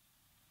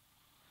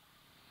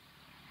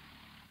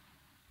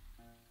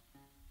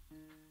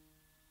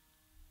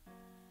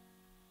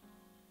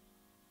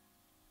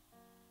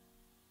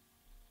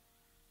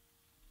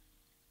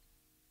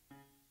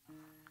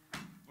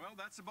Well,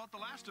 that's about the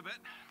last of it.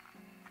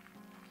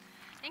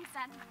 Thanks,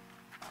 Dad.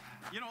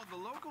 You know, the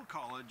local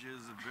college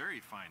is a very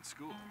fine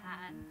school.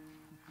 Dad.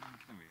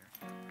 Come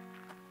here.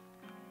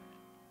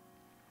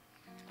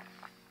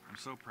 I'm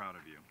so proud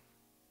of you.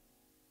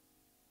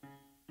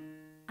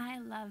 I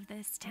love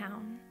this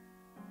town.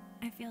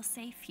 I feel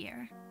safe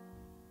here.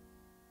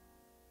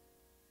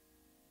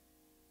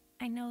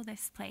 I know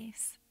this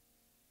place,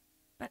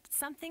 but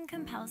something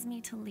compels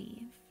me to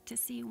leave to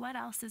see what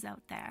else is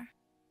out there.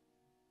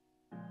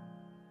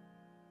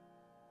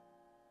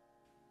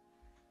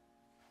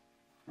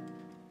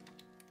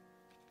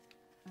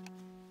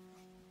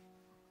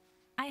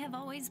 I have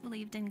always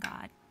believed in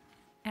God.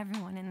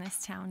 Everyone in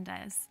this town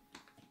does.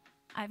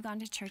 I've gone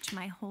to church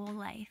my whole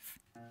life.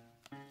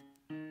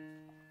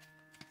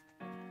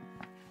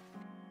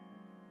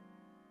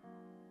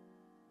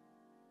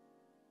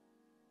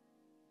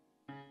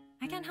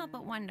 I can't help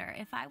but wonder,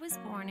 if I was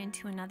born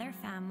into another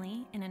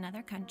family in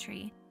another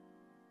country,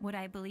 would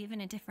I believe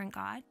in a different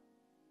God?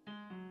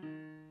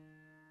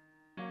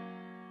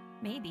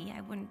 Maybe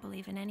I wouldn't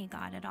believe in any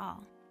God at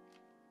all.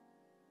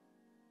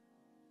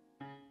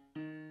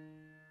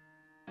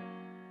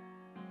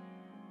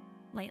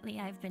 Lately,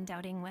 I've been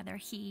doubting whether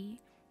he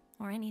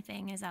or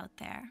anything is out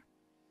there.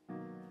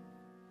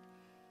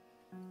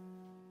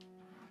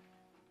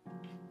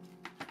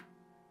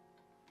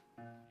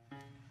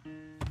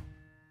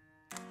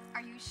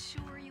 Are you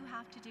sure you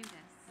have to do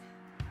this?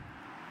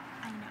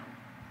 I know.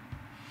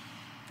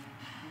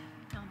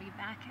 I'll be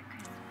back at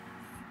Christmas.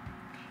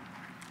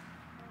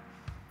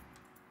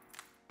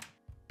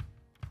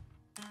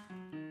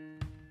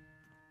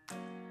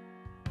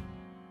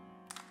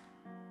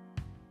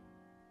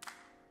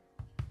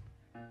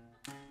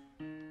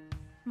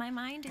 My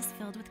mind is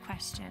filled with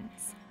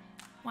questions.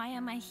 Why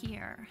am I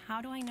here?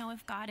 How do I know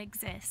if God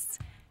exists?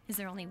 Is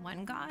there only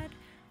one God?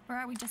 Or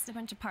are we just a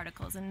bunch of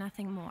particles and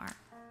nothing more?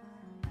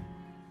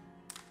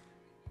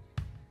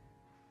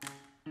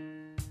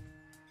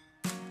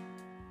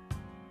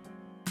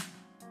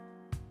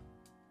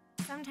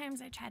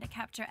 Sometimes I try to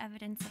capture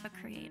evidence of a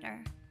creator.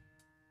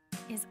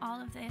 Is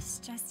all of this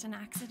just an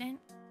accident?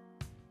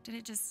 Did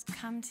it just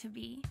come to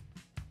be?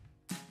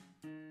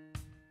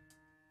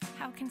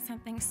 How can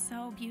something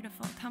so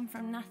beautiful come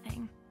from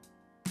nothing?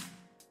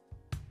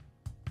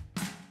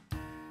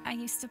 I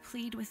used to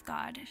plead with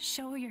God,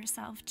 show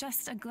yourself,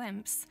 just a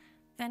glimpse,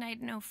 then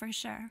I'd know for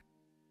sure.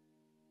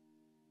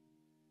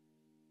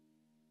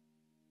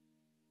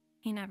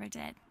 He never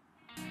did.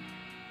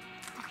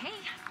 Okay,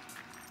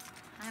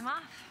 I'm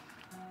off.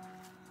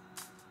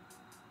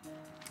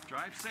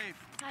 Drive safe.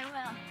 I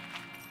will.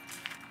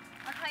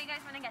 I'll call you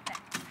guys when I get there.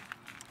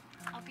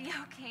 I'll be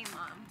okay,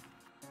 Mom.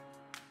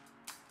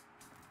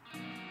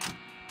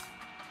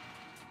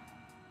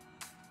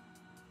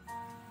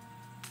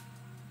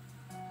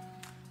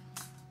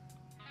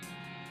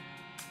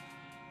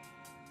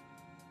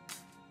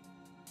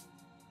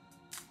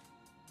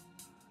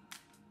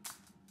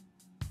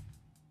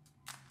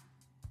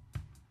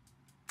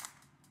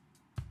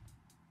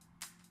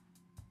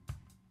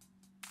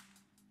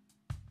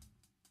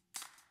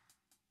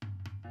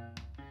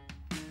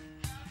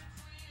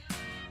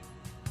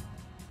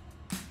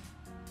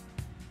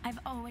 I've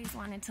always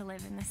wanted to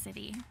live in the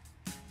city.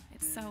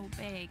 It's so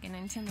big and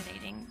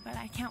intimidating, but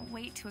I can't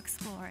wait to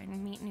explore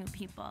and meet new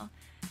people.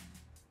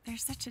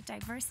 There's such a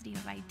diversity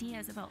of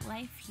ideas about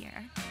life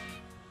here.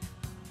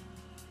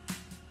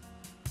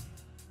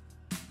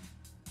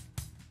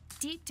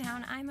 Deep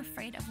down, I'm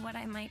afraid of what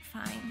I might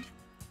find,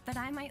 that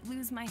I might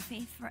lose my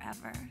faith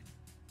forever.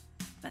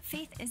 But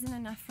faith isn't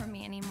enough for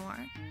me anymore.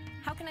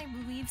 How can I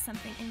believe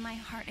something in my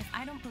heart if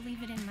I don't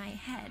believe it in my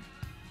head?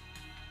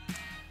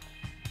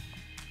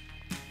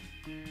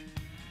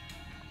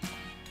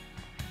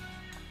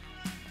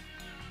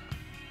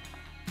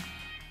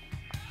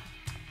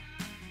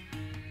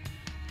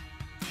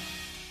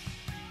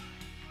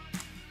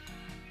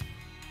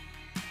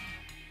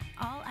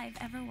 All I've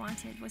ever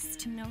wanted was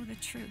to know the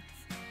truth.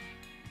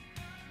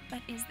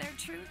 But is there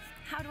truth?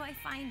 How do I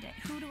find it?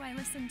 Who do I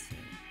listen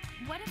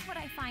to? What if what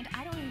I find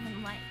I don't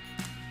even like?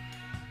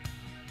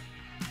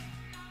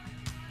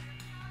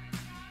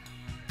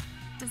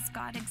 Does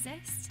God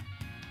exist?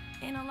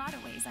 In a lot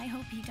of ways, I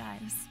hope he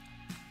does.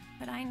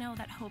 But I know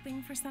that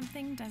hoping for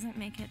something doesn't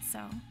make it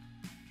so.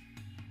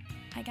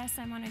 I guess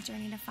I'm on a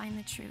journey to find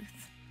the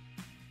truth.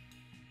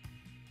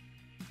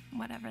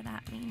 Whatever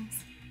that means.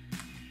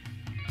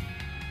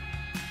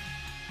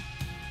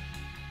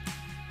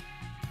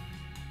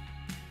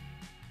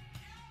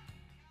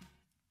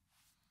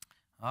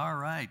 All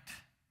right.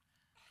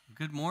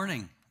 Good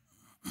morning.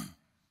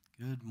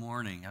 Good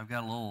morning. I've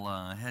got a little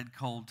head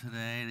cold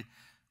today,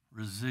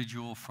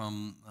 residual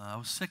from, I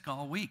was sick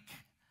all week.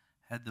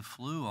 Had the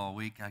flu all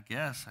week, I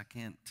guess. I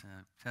can't,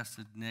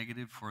 tested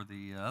negative for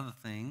the other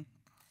thing.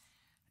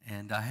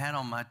 And I had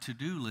on my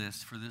to-do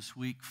list for this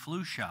week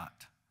flu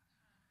shot.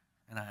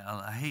 And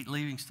I hate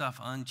leaving stuff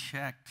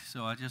unchecked,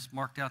 so I just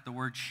marked out the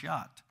word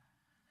shot.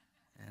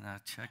 And I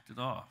checked it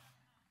off.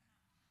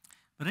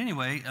 But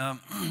anyway,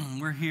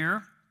 we're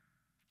here.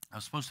 I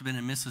was supposed to have been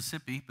in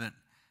Mississippi, but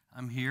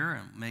I'm here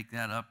and make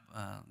that up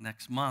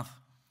next month.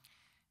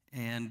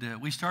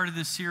 And we started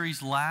this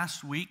series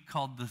last week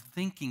called the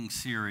Thinking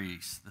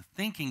Series. The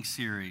Thinking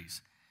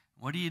Series.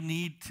 What do you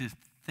need to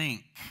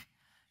think?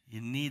 You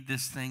need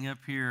this thing up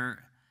here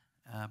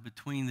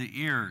between the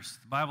ears.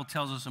 The Bible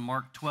tells us in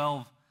Mark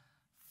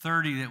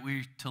 12:30 that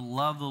we're to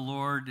love the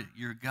Lord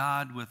your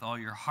God with all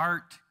your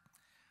heart,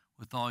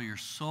 with all your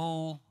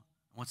soul.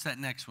 What's that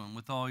next one?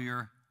 With all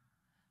your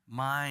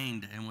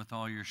mind and with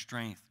all your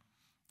strength.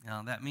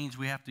 Now, that means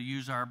we have to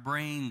use our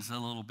brains a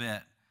little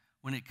bit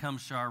when it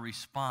comes to our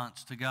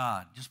response to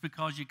God. Just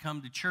because you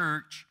come to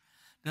church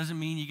doesn't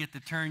mean you get to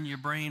turn your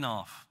brain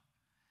off.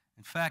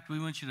 In fact, we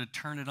want you to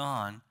turn it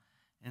on,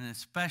 and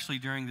especially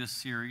during this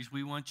series,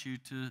 we want you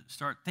to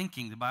start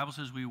thinking. The Bible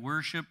says we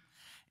worship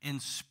in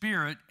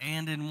spirit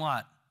and in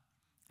what?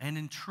 And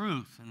in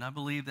truth. And I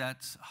believe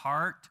that's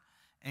heart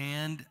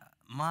and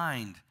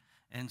mind.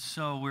 And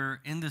so we're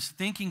in this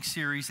thinking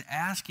series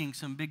asking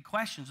some big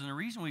questions. And the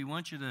reason we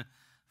want you to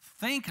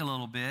think a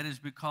little bit is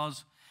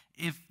because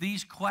if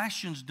these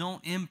questions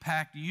don't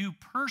impact you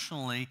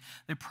personally,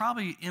 they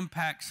probably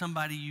impact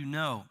somebody you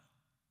know.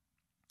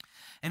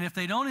 And if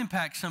they don't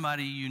impact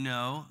somebody you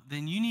know,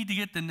 then you need to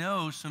get to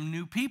know some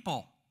new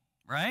people,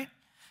 right?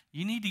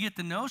 You need to get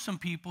to know some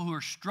people who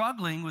are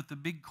struggling with the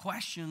big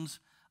questions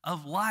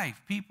of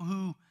life, people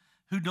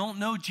who don't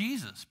know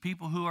Jesus,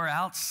 people who are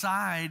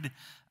outside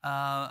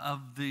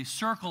of the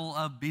circle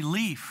of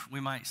belief,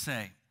 we might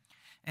say.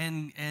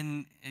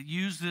 And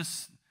use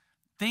this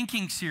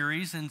thinking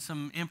series and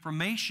some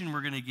information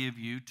we're going to give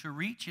you to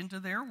reach into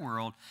their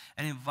world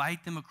and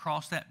invite them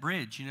across that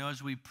bridge. You know,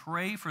 as we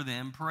pray for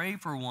them, pray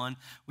for one,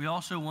 we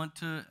also want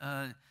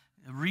to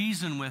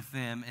reason with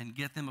them and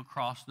get them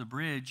across the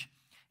bridge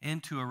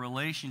into a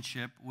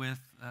relationship with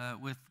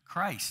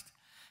Christ.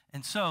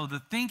 And so the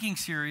thinking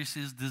series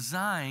is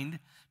designed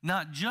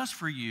not just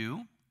for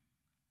you,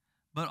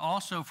 but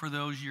also for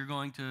those you're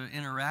going to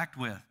interact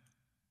with.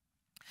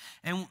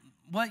 And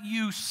what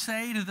you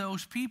say to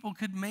those people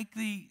could make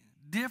the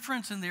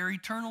difference in their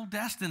eternal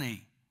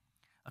destiny.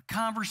 A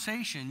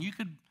conversation.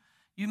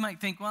 You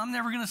might think, well, I'm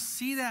never going to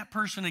see that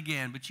person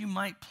again, but you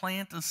might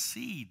plant a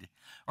seed.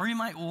 Or you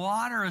might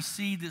water a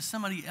seed that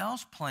somebody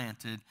else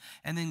planted,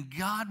 and then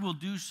God will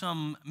do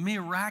some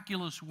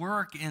miraculous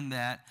work in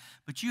that.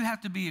 But you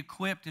have to be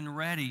equipped and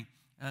ready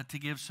to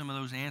give some of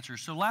those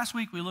answers. So last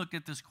week we looked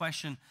at this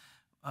question,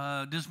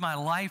 does my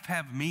life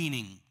have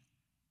meaning?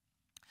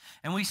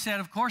 And we said,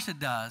 of course it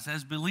does.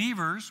 As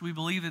believers, we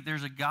believe that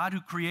there's a God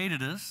who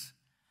created us,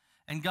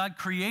 and God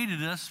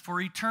created us for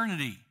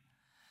eternity.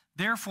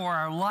 Therefore,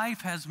 our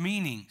life has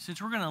meaning.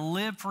 Since we're going to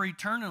live for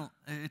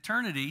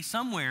eternity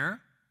somewhere,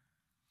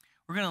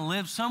 we're going to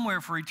live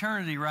somewhere for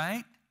eternity,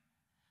 right?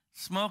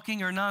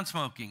 Smoking or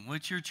non-smoking?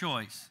 What's your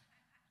choice?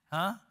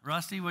 Huh?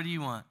 Rusty, what do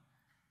you want?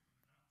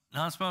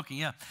 Non-smoking,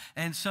 yeah.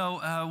 And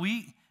so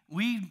we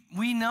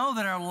know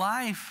that our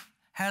life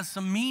has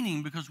some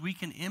meaning because we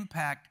can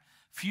impact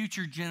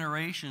future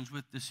generations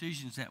with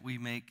decisions that we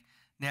make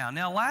now.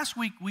 Now, last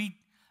week we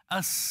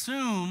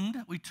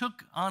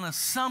took on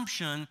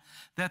assumption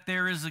that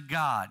there is a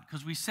God,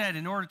 because we said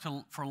in order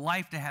for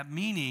life to have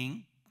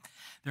meaning,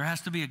 there has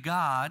to be a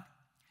God,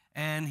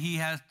 and he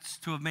has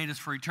to have made us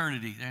for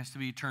eternity. There has to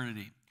be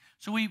eternity.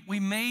 So we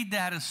made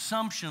that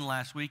assumption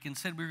last week and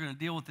said we were going to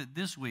deal with it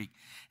this week.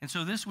 And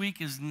so this week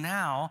is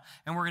now,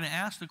 and we're going to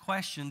ask the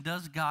question,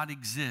 does God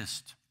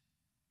exist?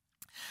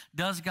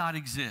 Does God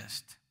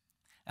exist?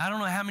 I don't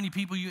know how many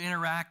people you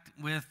interact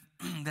with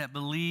that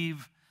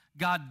believe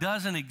God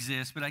doesn't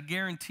exist, but I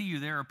guarantee you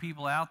there are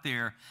people out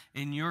there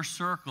in your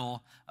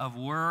circle of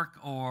work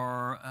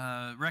or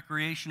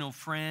recreational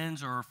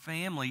friends or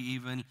family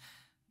even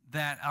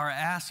that are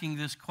asking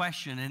this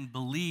question and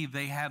believe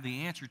they have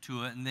the answer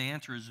to it, and the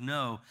answer is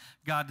no,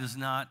 God does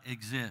not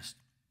exist.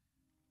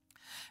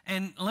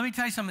 And let me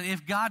tell you something,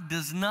 if God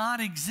does not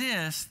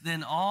exist,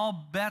 then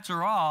all bets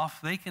are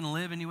off. They can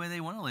live any way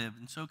they want to live,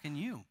 and so can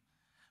you.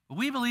 But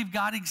we believe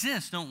God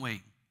exists, don't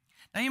we?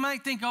 Now you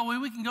might think, oh,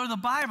 well, we can go to the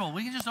Bible.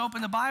 We can just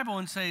open the Bible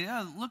and say,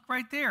 oh, look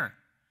right there.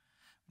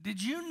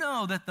 Did you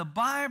know that the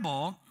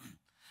Bible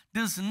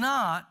does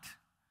not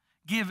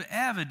give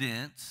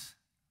evidence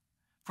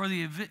for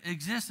the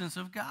existence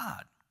of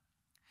God?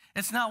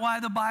 It's not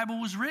why the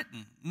Bible was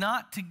written,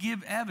 not to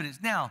give evidence.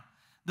 Now,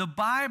 the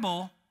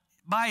Bible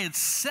by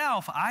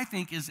itself, I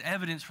think, is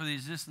evidence for the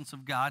existence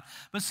of God.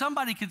 But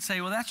somebody could say,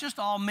 well, that's just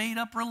all made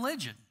up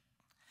religion.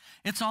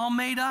 It's all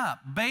made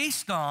up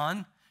based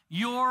on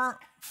your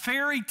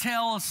fairy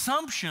tale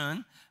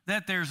assumption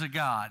that there's a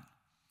God.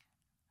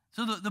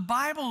 So the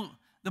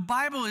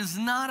Bible is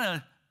not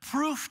a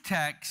proof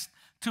text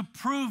to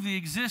prove the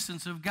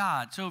existence of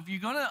God. So if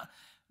you're going to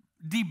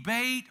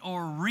debate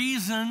or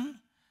reason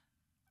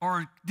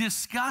or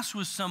discuss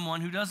with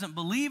someone who doesn't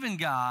believe in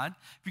God,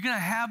 if you're going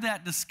to have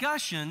that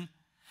discussion,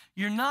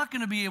 you're not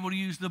going to be able to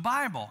use the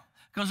Bible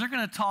because they're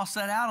going to toss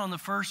that out on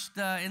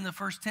in the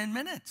first 10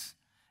 minutes.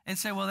 And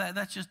say, well,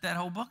 that's just, that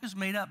whole book is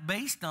made up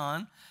based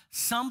on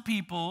some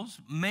people's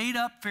made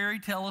up fairy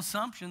tale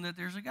assumption that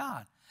there's a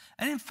God.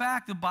 And in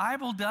fact, the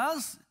Bible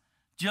does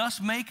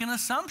just make an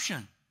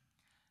assumption.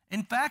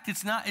 In fact,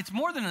 it's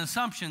more than an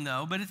assumption,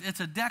 though, but it's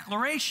a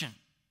declaration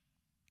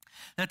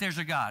that there's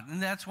a God.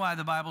 And that's why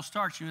the Bible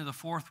starts. The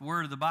fourth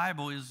word of the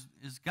Bible is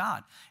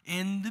God.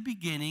 In the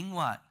beginning,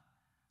 what?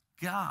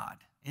 God.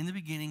 In the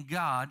beginning,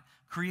 God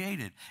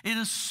created. It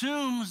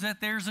assumes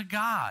that there's a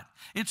God.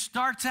 It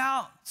starts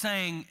out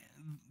saying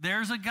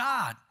there's a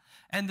God,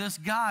 and this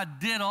God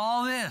did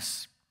all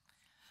this.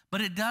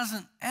 But it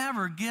doesn't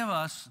ever give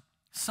us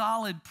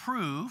solid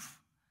proof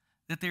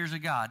that there's a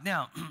God.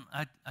 Now,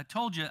 I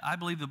told you, I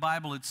believe the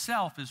Bible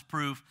itself is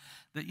proof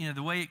that,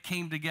 the way it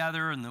came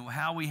together and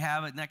how we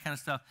have it and that kind of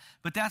stuff.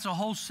 But that's a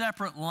whole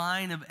separate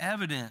line of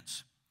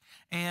evidence.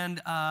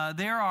 And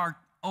there are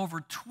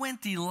over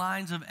 20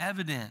 lines of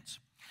evidence.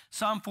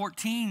 Psalm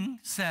 14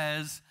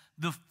 says,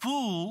 the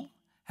fool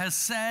has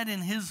said in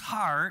his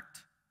heart,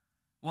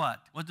 what?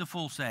 What did the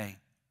fool say?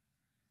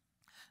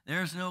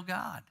 There's no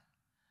God.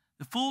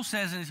 The fool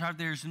says in his heart,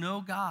 there's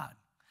no God.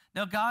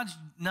 Now, God's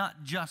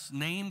not just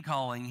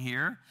name-calling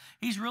here.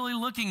 He's really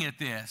looking at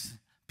this.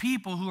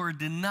 People who are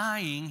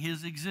denying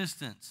his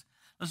existence.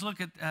 Let's look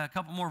at a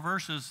couple more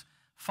verses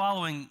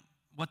following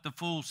what the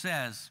fool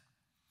says.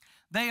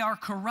 They are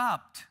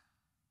corrupt.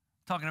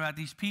 Talking about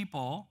these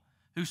people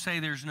who say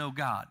there's no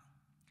God.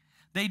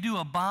 They do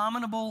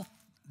abominable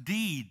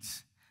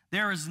deeds.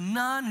 There is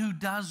none who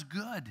does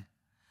good.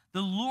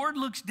 The Lord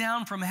looks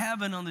down from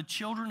heaven on the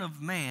children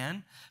of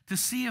man to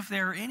see if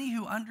there are any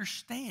who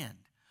understand,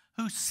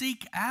 who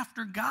seek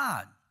after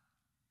God.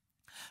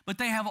 But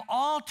they have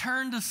all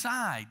turned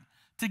aside.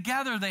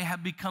 Together they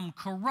have become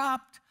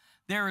corrupt.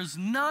 There is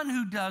none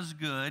who does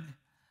good,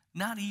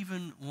 not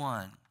even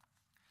one.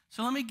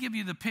 So let me give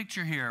you the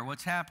picture here.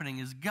 What's happening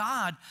is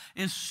God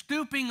is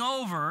stooping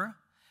over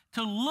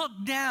to look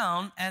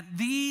down at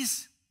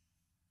these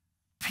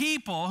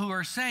people who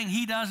are saying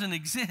he doesn't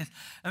exist.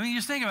 I mean,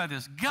 just think about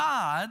this.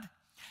 God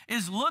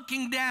is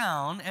looking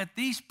down at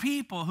these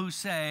people who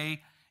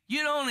say,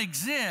 you don't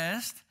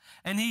exist,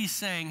 and he's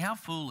saying, how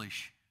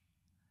foolish,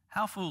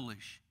 how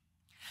foolish.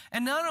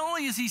 And not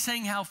only is he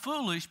saying how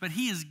foolish, but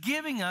he is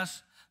giving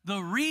us the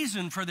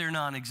reason for their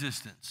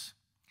non-existence,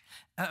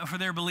 for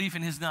their belief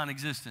in his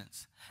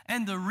non-existence.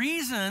 And the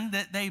reason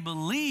that they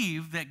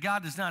believe that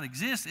God does not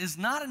exist is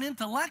not an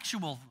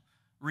intellectual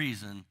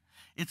reason.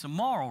 It's a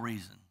moral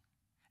reason.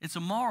 It's a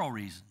moral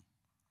reason.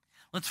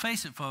 Let's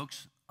face it,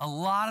 folks. A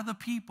lot of the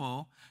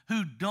people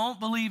who don't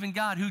believe in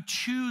God, who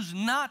choose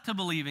not to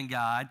believe in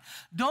God,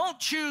 don't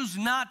choose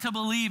not to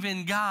believe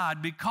in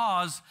God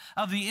because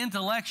of the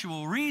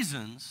intellectual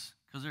reasons,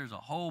 because there's a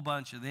whole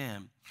bunch of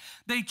them.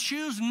 They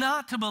choose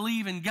not to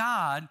believe in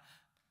God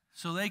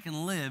so they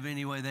can live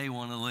any way they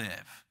want to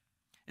live.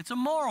 It's a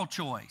moral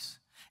choice.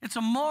 It's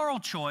a moral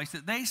choice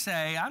that they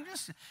say, I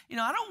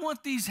don't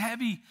want these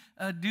heavy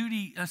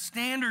duty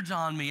standards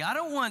on me. I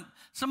don't want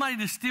somebody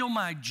to steal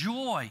my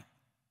joy.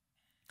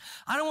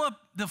 I don't want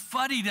the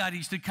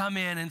fuddy-duddies to come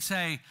in and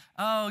say,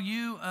 oh,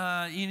 you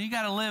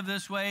got to live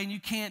this way, and you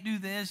can't do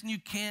this, and you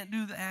can't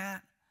do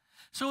that.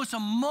 So it's a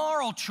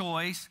moral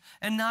choice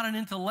and not an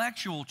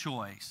intellectual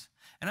choice.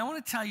 And I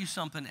want to tell you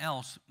something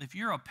else. If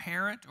you're a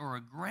parent or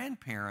a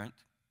grandparent,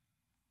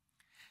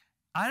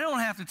 I don't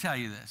have to tell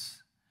you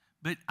this,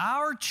 but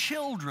our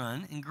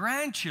children and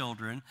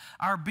grandchildren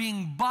are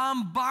being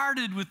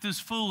bombarded with this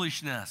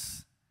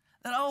foolishness.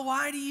 That, oh,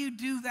 why do you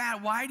do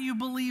that? Why do you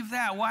believe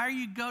that? Why do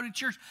you go to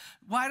church?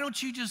 Why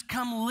don't you just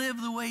come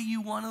live the way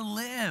you want to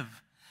live?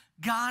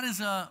 God is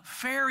a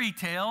fairy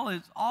tale.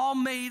 It's all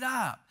made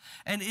up.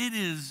 And it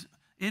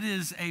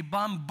is a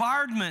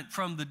bombardment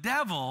from the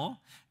devil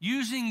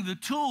using the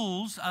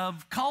tools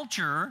of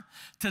culture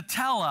to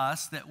tell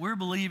us that we're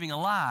believing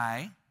a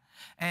lie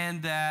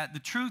and that the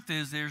truth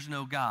is there's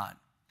no God.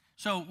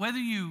 So whether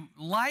you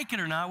like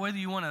it or not, whether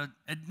you want to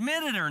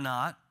admit it or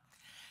not,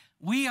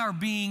 we are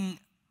being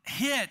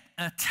hit,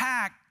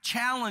 attacked,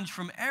 challenged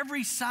from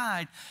every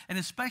side, and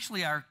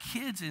especially our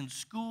kids in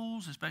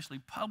schools, especially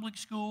public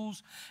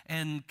schools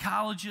and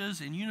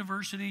colleges and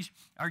universities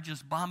are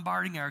just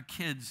bombarding our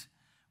kids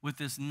with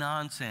this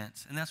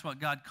nonsense. And that's what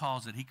God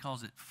calls it. He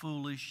calls it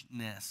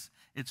foolishness.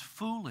 It's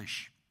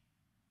foolish.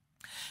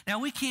 Now,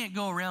 we can't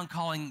go around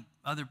calling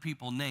other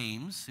people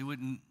names. It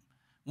wouldn't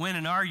win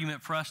an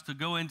argument for us to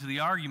go into the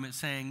argument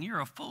saying, you're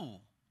a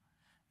fool,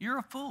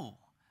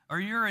 or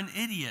you're an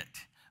idiot,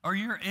 or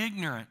you're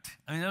ignorant.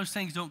 I mean, those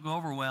things don't go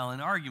over well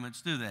in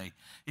arguments, do they?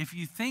 If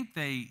you think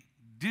they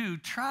do,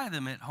 try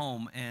them at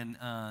home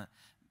and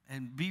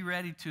be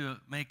ready to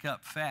make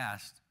up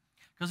fast,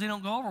 because they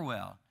don't go over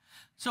well.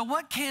 So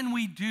what can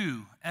we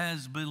do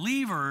as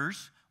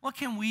believers? What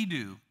can we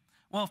do?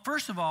 Well,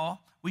 first of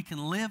all, we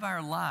can live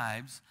our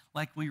lives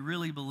like we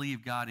really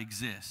believe God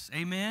exists.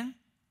 Amen?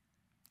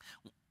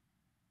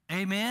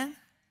 Amen?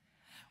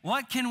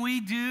 What can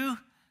we do?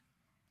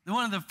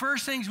 One of the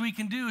first things we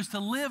can do is to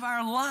live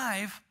our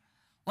life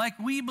like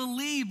we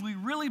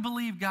really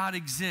believe God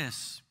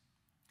exists.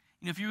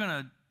 If you're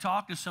going to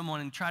talk to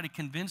someone and try to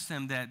convince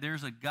them that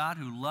there's a God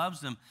who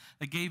loves them,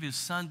 that gave his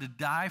son to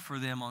die for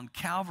them on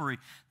Calvary,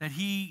 that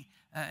he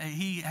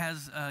He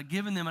has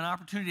given them an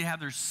opportunity to have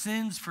their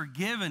sins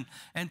forgiven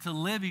and to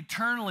live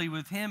eternally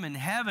with him in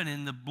heaven,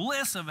 in the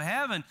bliss of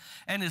heaven,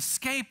 and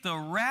escape the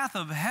wrath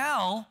of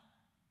hell,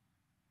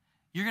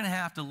 you're going to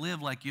have to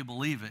live like you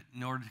believe it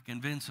in order to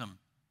convince them.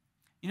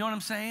 You know what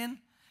I'm saying?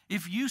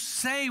 If you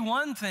say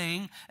one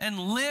thing and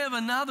live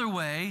another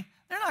way,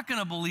 they're not going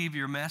to believe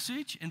your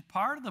message. And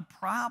part of the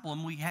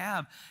problem we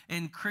have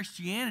in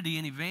Christianity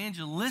and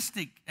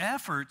evangelistic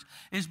efforts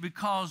is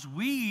because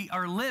we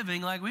are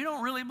living like we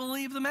don't really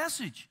believe the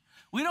message.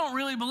 We don't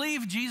really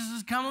believe Jesus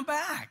is coming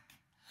back.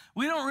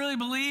 We don't really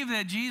believe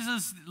that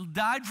Jesus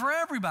died for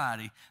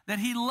everybody, that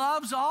he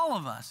loves all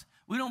of us.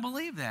 We don't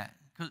believe that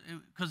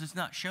because it's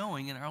not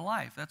showing in our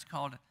life. That's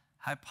called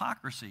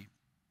hypocrisy.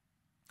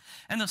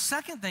 And the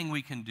second thing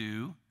we can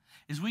do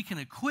is we can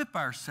equip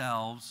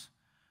ourselves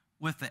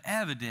with the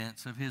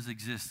evidence of his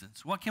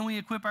existence. What can we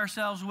equip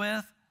ourselves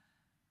with?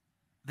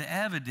 The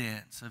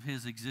evidence of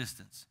his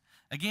existence.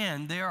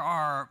 Again, there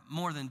are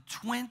more than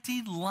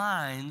 20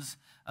 lines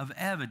of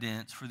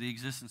evidence for the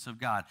existence of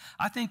God.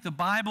 I think the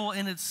Bible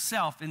in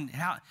itself and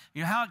how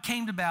it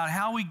came about,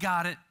 how we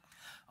got it,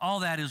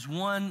 all that is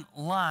one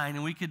line,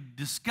 and we could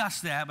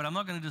discuss that, but I'm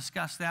not going to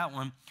discuss that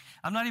one.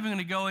 I'm not even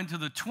going to go into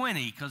the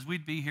 20 because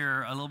we'd be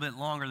here a little bit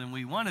longer than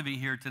we want to be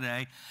here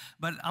today,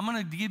 but I'm going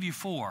to give you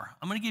 4.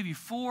 I'm going to give you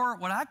 4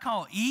 what I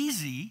call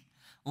easy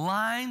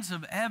lines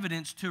of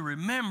evidence to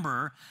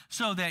remember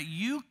so that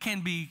you can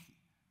be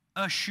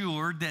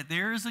assured that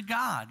there is a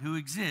God who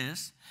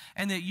exists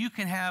and that you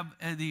can have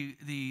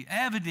the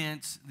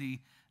evidence,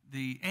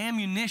 the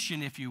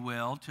ammunition, if you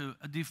will, to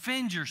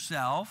defend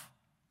yourself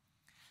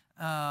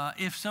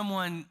if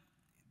someone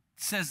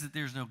says that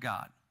there's no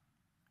God.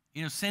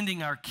 You know,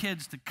 sending our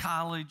kids to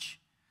college,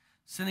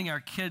 sending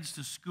our kids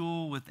to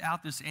school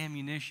without this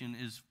ammunition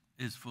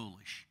is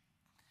foolish.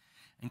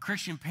 And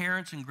Christian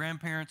parents and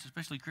grandparents,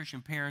 especially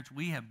Christian parents,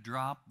 we have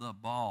dropped the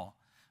ball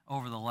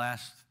over the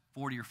last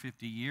 40 or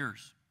 50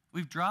 years.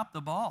 We've dropped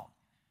the ball.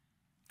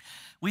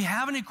 We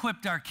haven't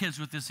equipped our kids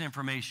with this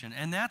information,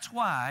 and that's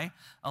why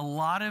a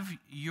lot of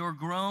your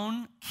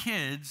grown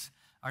kids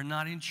are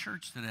not in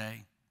church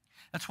today.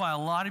 That's why a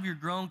lot of your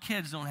grown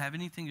kids don't have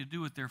anything to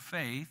do with their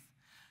faith.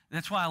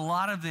 That's why a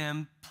lot of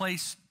them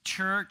place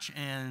church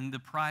and the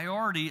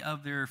priority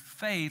of their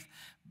faith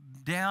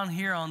down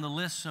here on the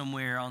list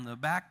somewhere, on the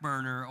back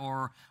burner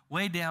or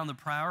way down the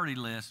priority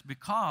list,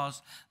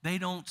 because they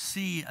don't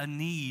see a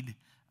need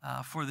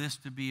for this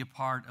to be a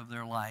part of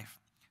their life.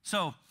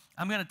 So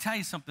I'm going to tell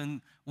you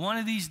something. One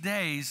of these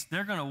days,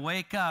 they're going to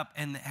wake up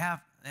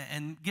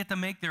and get to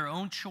make their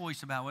own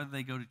choice about whether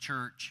they go to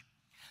church.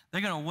 They're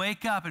going to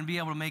wake up and be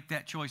able to make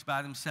that choice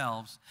by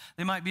themselves.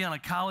 They might be on a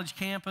college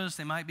campus.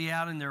 They might be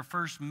out in their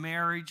first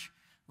marriage.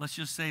 Let's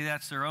just say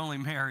that's their only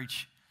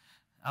marriage.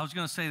 I was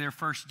going to say their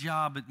first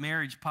job, but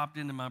marriage popped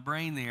into my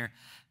brain there.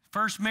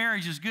 First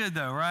marriage is good,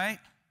 though, right?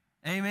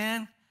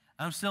 Amen?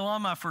 I'm still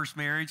on my first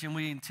marriage, and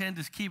we intend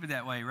to keep it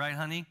that way, right,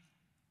 honey?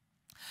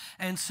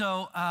 And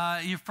so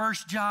your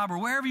first job or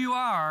wherever you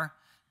are,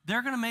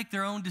 they're going to make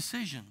their own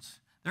decisions.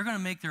 They're going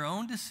to make their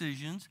own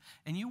decisions,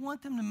 and you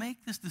want them to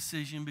make this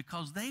decision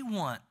because they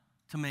want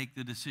to make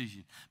the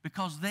decision,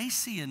 because they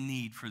see a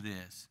need for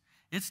this.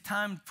 It's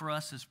time for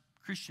us as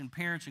Christian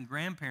parents and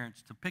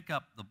grandparents to pick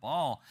up the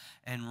ball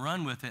and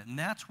run with it, and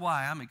that's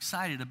why I'm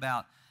excited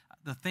about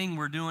the thing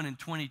we're doing in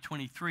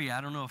 2023. I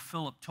don't know if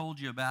Philip told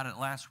you about it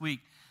last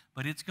week,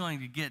 but it's going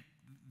to get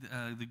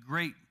the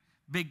great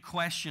big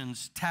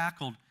questions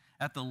tackled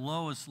at the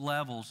lowest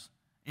levels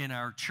in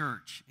our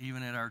church,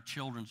 even at our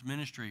children's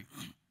ministry,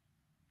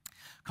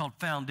 called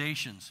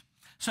Foundations.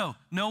 So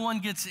no one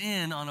gets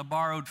in on a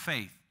borrowed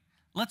faith.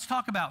 Let's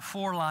talk about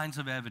 4 lines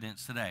of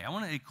evidence today. I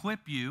want to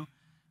equip you.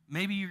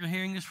 Maybe you're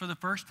hearing this for the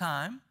first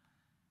time.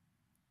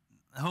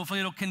 Hopefully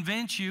it'll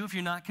convince you if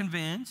you're not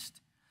convinced.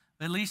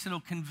 At least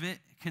it'll convict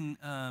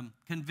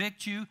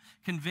you,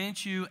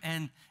 convince you,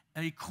 and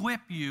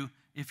equip you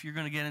if you're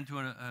going to get into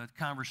a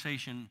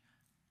conversation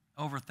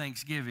over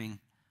Thanksgiving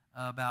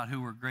about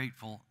who we're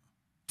grateful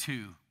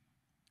to.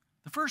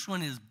 The first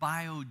one is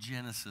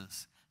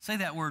biogenesis. Say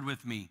that word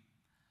with me.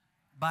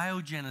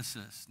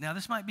 Biogenesis. Now,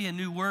 this might be a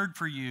new word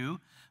for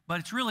you, but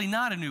it's really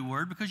not a new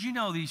word because you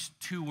know these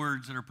 2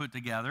 words that are put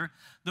together.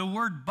 The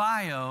word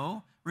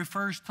bio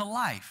refers to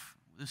life.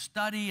 The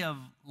study of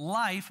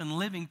life and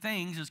living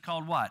things is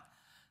called what?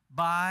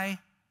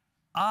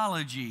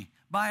 Biology.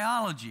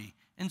 Biology.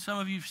 And some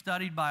of you have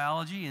studied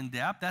biology in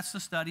depth. That's the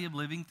study of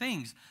living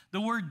things.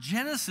 The word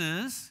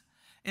Genesis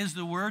is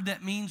the word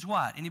that means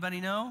what?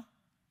 Anybody know?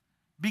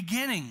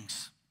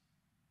 Beginnings.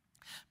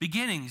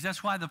 Beginnings.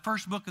 That's why the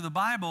first book of the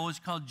Bible is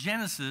called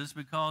Genesis,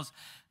 because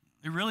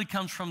it really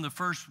comes from the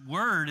first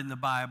word in the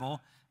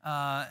Bible,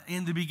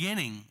 in the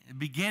beginning,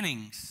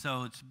 beginnings.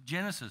 So it's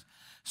Genesis.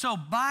 So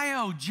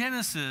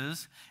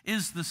biogenesis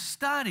is the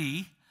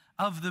study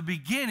of the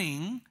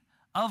beginning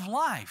of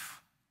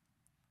life.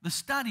 The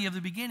study of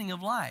the beginning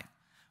of life.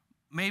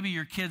 Maybe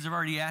your kids have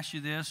already asked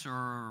you this,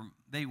 or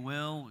they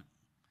will.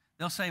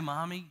 They'll say,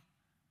 Mommy,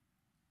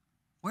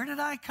 where did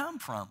I come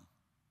from?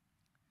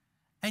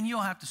 And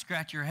you'll have to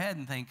scratch your head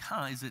and think,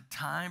 is it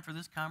time for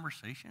this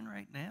conversation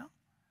right now?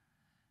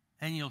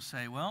 And you'll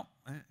say, well,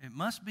 it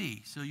must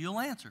be. So you'll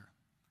answer,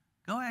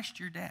 go ask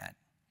your dad.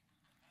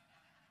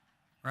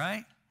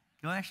 Right?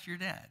 Go ask your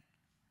dad.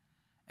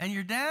 And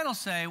your dad will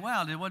say,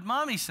 well, what'd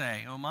mommy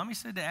say? Well, mommy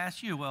said to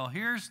ask you. Well,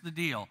 here's the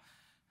deal.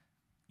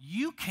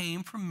 You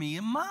came from me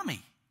and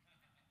mommy.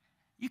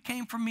 You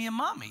came from me and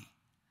mommy.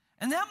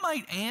 And that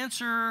might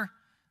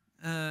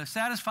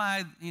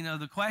satisfy,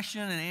 the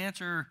question and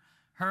answer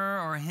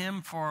her or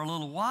him for a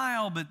little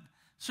while, but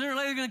sooner or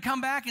later they're going to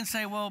come back and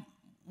say, well,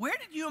 where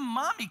did you and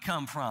mommy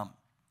come from?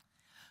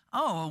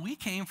 Oh, well, we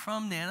came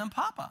from Nana and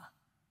Papa.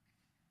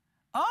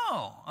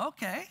 Oh,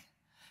 okay.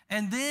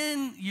 And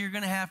then you're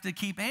going to have to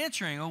keep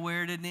answering, well,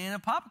 where did Nana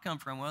and Papa come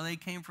from? Well, they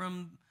came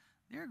from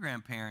their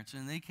grandparents,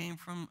 and they came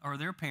from, or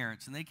their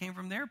parents, and they came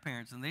from their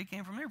parents, and they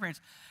came from their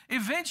parents.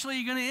 Eventually,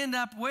 you're going to end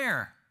up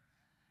where?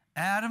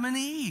 Adam and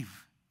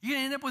Eve. You're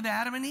going to end up with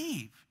Adam and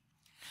Eve.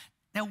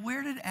 Now,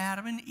 where did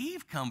Adam and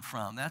Eve come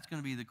from? That's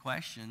going to be the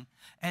question.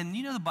 And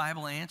the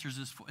Bible answers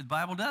this. The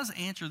Bible does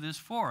answer this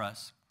for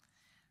us.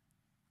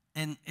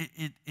 And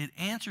it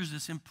answers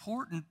this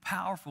important,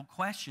 powerful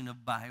question of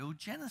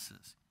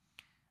biogenesis.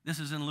 This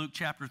is in Luke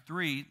chapter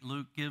 3.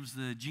 Luke gives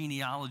the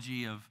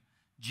genealogy of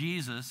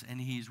Jesus,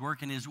 and he's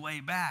working his way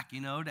back,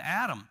 to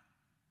Adam.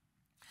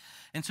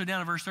 And so down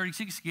to verse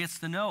 36, he gets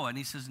to Noah, and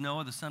he says,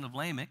 Noah, the son of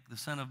Lamech, the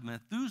son of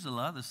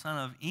Methuselah, the son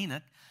of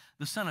Enoch,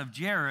 the son of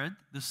Jared,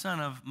 the son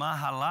of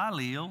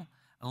Mahalaleel.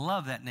 I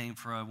love that name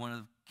for one of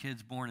the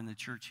kids born in the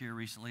church here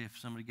recently, if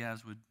some of you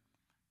guys would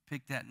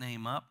pick that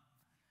name up.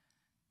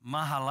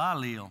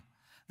 Mahalaleel.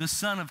 The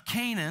son of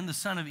Canaan, the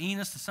son of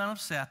Enos, the son of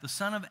Seth, the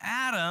son of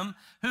Adam,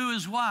 who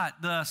is what?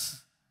 The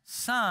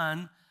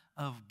son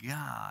of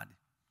God.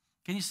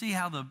 Can you see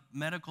how the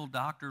medical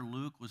doctor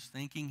Luke was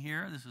thinking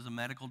here? This is a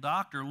medical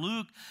doctor.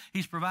 Luke,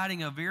 he's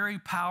providing a very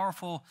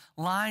powerful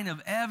line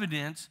of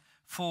evidence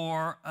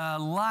for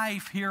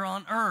life here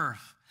on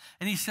earth.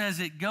 And he says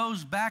it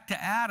goes back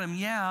to Adam,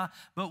 yeah,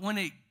 but when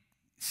it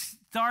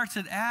starts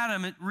at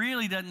Adam, it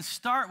really doesn't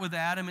start with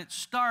Adam, it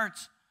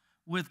starts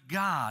with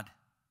God.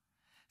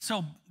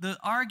 So the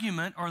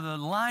argument or the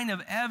line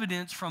of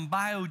evidence from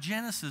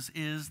biogenesis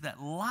is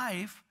that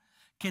life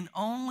can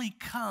only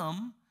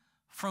come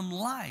from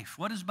life.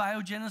 What does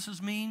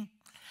biogenesis mean?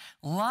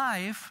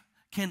 Life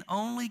can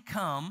only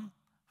come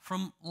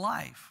from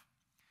life.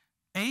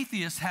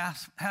 Atheists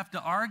have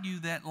to argue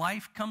that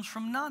life comes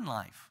from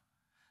non-life,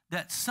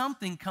 that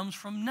something comes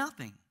from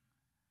nothing.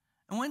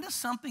 And when does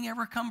something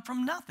ever come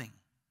from nothing?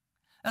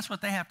 That's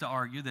what they have to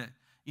argue, that,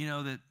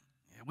 that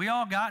we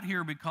all got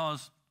here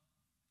because,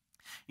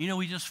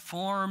 we just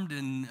formed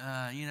and,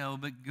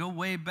 but go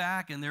way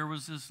back and there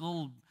was this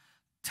little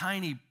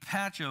tiny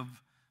patch of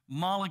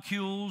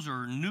molecules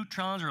or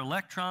neutrons or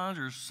electrons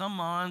or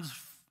summons,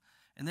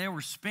 and they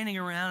were spinning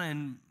around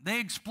and they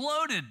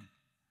exploded.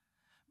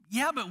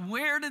 Yeah, but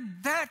where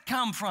did that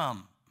come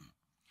from?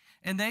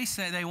 And they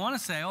want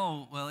to say,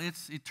 oh, well,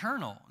 it's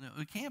eternal. No,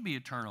 it can't be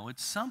eternal.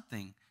 It's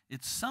something.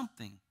 It's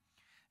something.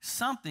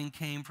 Something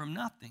came from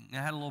nothing.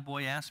 Now, I had a little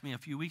boy ask me a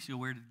few weeks ago,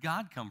 where did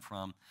God come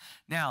from?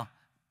 Now,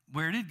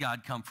 where did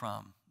God come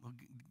from? Well,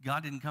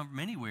 God didn't come from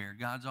anywhere.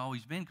 God's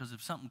always been, because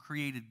if something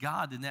created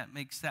God, then that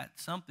makes that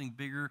something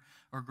bigger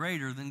or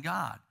greater than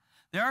God.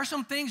 There are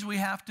some things we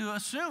have to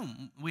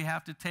assume. We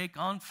have to take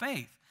on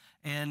faith.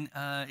 And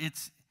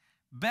it's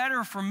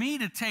better for me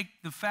to take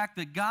the fact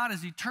that God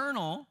is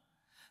eternal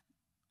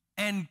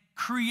and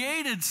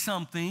created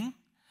something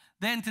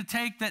than to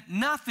take that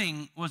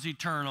nothing was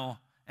eternal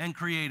and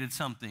created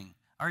something.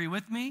 Are you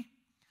with me?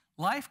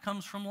 Life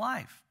comes from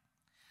life.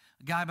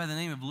 A guy by the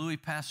name of Louis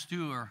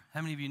Pasteur,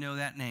 how many of you know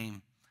that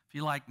name? If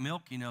you like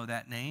milk, you know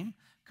that name,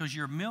 because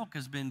your milk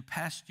has been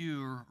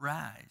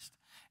pasteurized.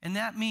 And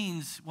that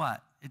means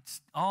what?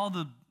 It's all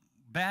the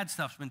bad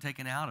stuff's been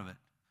taken out of it.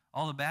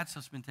 All the bad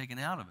stuff's been taken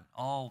out of it.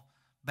 All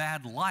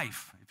bad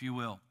life, if you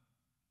will.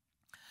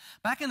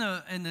 Back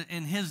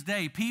in his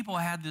day, people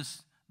had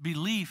this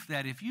belief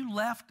that if you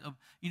left,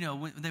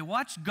 they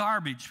watched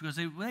garbage, because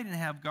they didn't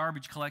have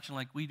garbage collection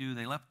like we do.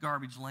 They left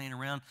garbage laying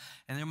around,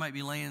 and there might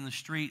be laying in the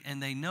street,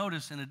 and they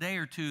noticed in a day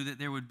or two that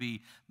there would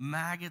be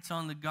maggots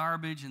on the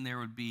garbage, and there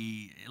would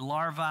be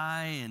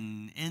larvae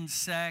and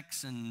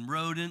insects and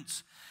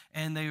rodents,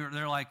 and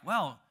they're like,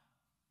 well,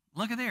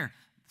 look at there,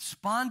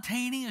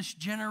 spontaneous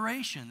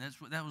generation.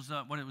 That was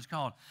what it was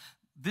called.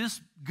 This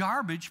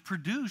garbage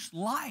produced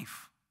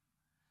life.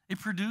 It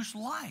produced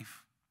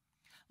life.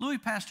 Louis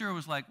Pasteur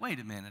was like, wait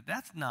a minute,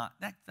 that's not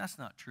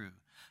true.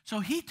 So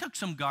he took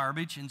some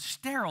garbage and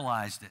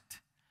sterilized it.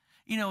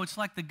 It's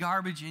like the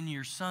garbage in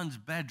your son's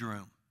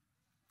bedroom.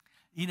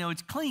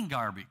 It's clean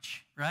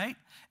garbage, right?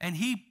 And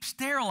he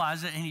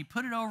sterilized it, and he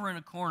put it over in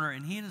a corner,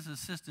 and he and his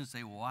assistants,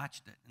 they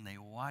watched it, and they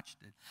watched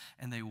it,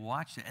 and they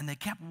watched it, and they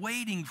kept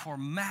waiting for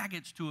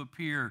maggots to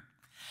appear,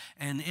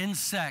 and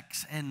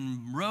insects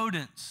and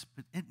rodents,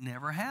 but it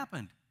never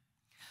happened.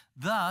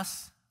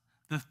 Thus,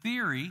 the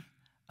theory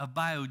of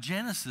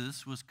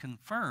biogenesis was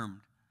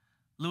confirmed.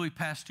 Louis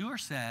Pasteur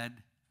said,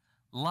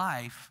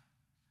 life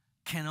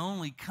can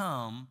only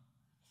come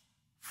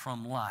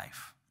from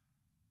life.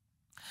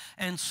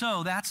 And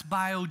so that's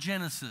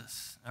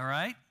biogenesis, all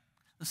right?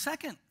 The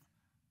second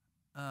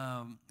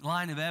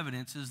line of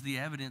evidence is the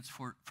evidence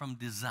from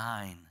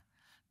design.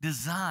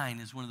 Design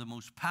is one of the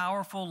most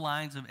powerful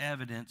lines of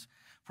evidence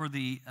for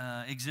the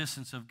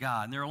existence of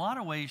God. And there are a lot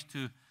of ways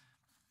to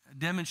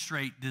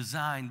demonstrate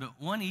design, but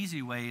one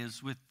easy way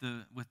is with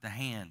the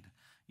hand.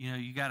 You know,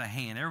 you got a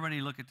hand.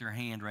 Everybody look at their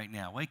hand right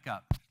now. Wake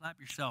up. Slap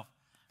yourself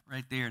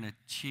right there in the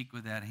cheek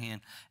with that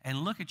hand.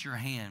 And look at your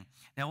hand.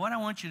 Now, what I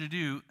want you to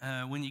do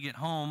when you get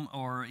home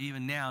or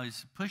even now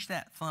is push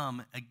that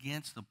thumb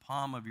against the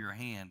palm of your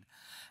hand.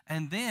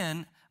 And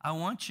then I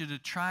want you to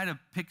try to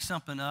pick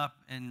something up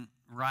and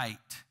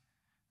write.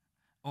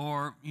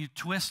 Or you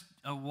twist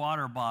a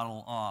water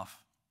bottle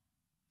off.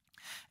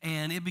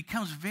 And it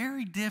becomes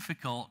very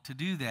difficult to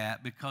do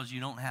that because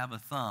you don't have a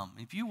thumb.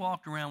 If you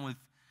walked around with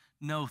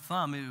no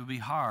thumb, it would be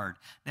hard.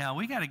 Now,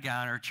 we got a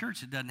guy in our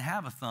church that doesn't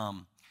have a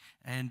thumb.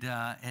 And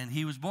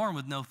he was born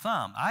with no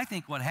thumb. I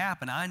think what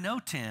happened, I know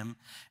Tim,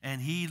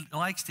 and he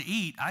likes to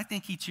eat. I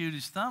think he chewed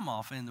his thumb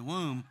off in the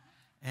womb,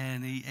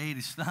 and he ate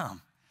his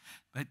thumb.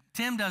 But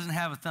Tim doesn't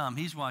have a thumb.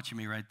 He's watching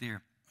me right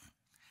there.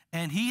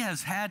 And he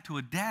has had to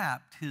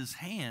adapt his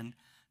hand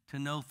to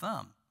no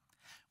thumb.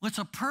 Well, it's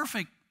a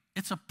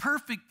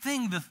perfect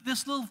thing.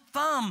 This little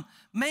thumb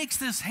makes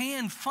this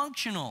hand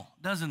functional,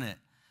 doesn't it?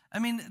 I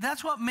mean,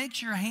 that's what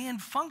makes your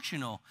hand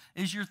functional,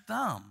 is your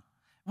thumb.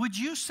 Would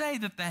you say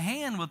that the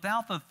hand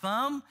without the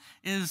thumb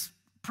is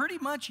pretty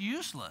much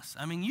useless?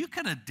 I mean, you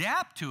could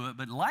adapt to it,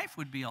 but life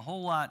would be a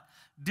whole lot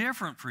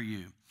different for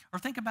you. Or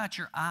think about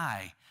your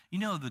eye. You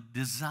know, the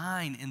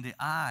design in the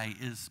eye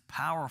is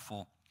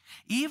powerful.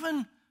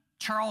 Even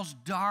Charles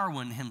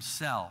Darwin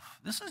himself,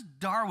 this is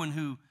Darwin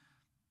who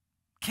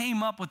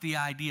came up with the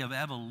idea of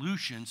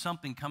evolution,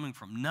 something coming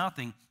from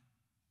nothing.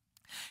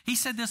 He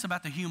said this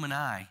about the human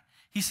eye.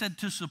 He said,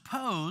 to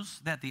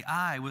suppose that the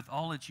eye, with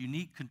all its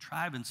unique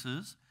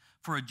contrivances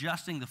for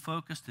adjusting the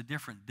focus to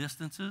different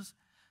distances,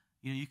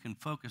 you can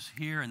focus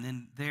here and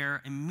then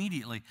there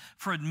immediately,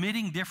 for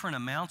admitting different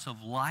amounts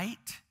of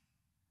light,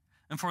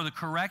 and for the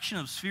correction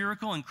of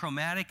spherical and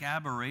chromatic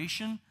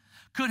aberration,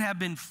 could have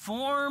been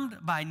formed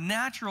by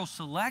natural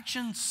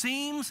selection,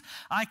 seems,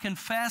 I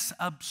confess,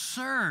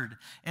 absurd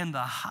in the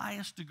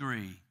highest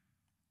degree.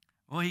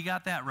 Well, he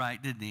got that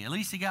right, didn't he? At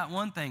least he got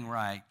one thing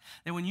right.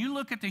 That when you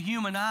look at the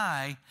human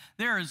eye,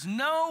 there is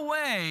no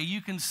way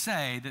you can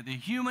say that the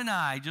human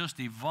eye just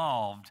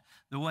evolved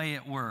the way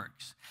it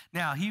works.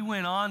 Now, he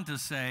went on to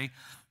say,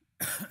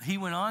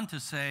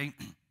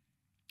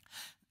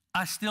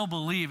 I still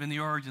believe in the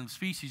origin of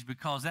species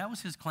because that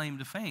was his claim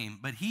to fame.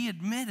 But he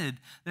admitted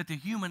that the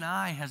human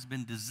eye has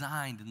been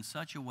designed in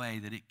such a way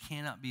that it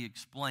cannot be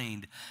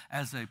explained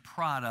as a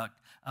product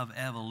of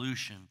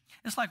evolution.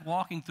 It's like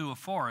walking through a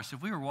forest.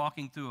 If we were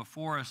walking through a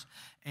forest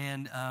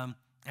and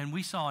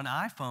we saw an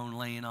iPhone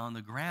laying on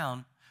the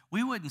ground,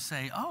 we wouldn't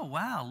say, oh,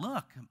 wow,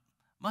 look,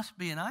 must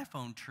be an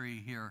iPhone tree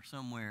here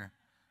somewhere.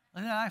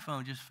 Look, that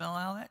iPhone just fell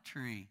out of that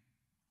tree.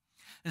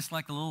 It's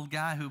like a little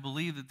guy who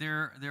believed that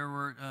there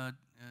were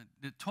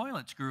the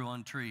toilets grew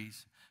on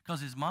trees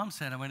because his mom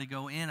said, I'm going to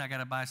go in, I got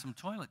to buy some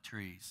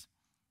toiletries.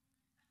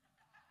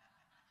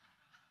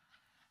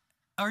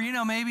 Or,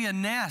 maybe a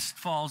nest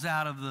falls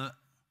out of the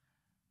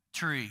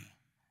tree.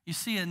 You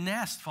see a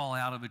nest fall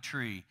out of a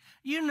tree.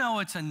 You know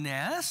it's a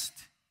nest.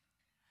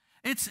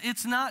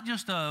 It's not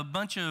just a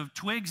bunch of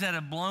twigs that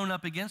have blown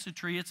up against a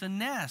tree. It's a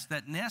nest.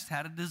 That nest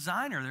had a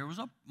designer. There was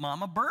a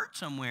mama bird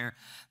somewhere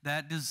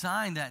that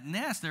designed that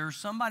nest. There was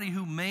somebody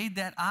who made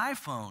that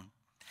iPhone.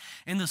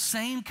 In the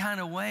same kind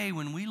of way,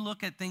 when we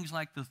look at things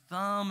like the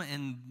thumb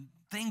and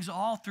things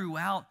all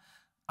throughout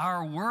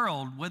our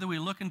world, whether we're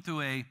looking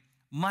through a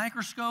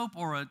microscope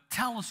or a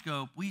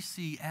telescope, we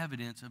see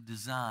evidence of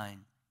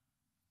design.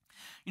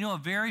 A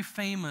very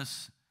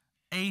famous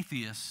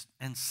atheist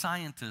and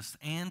scientist,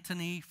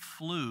 Antony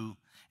Flew,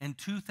 in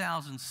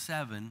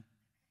 2007,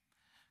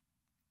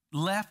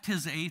 left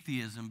his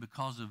atheism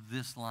because of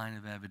this line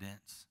of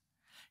evidence.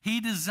 He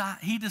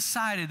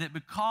decided that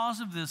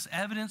because of this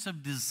evidence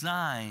of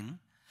design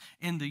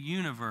in the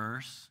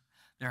universe,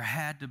 there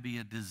had to be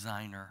a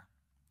designer.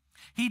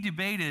 He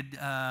debated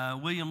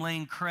William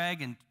Lane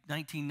Craig in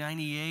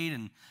 1998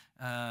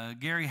 and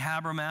Gary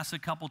Habermas a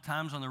couple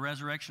times on the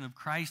resurrection of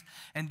Christ,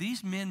 and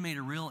these men made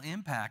a real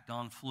impact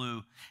on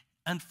Flew.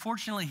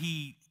 Unfortunately,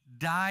 he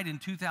died in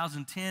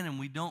 2010, and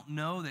we don't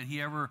know that he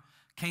ever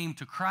came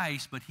to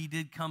Christ, but he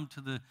did come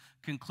to the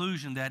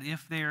conclusion that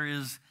if there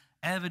is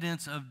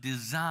evidence of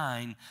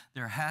design,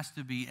 there has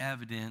to be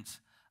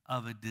evidence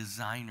of a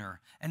designer.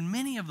 And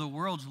many of the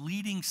world's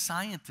leading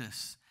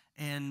scientists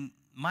and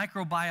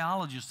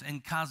microbiologists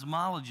and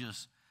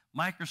cosmologists,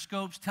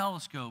 microscopes,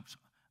 telescopes,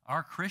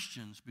 are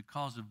Christians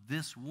because of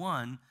this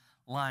one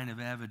line of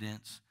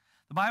evidence.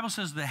 The Bible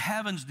says the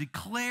heavens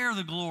declare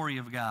the glory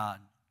of God,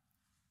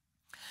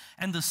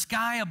 and the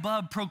sky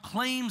above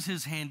proclaims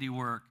his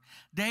handiwork.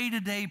 Day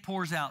to day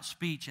pours out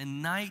speech,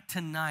 and night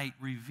to night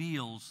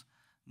reveals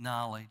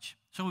knowledge.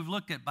 So we've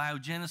looked at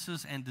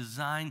biogenesis and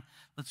design.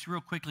 Let's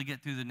real quickly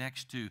get through the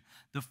next two.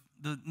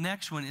 The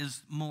next one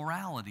is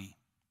morality.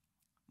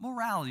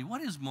 Morality.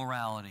 What is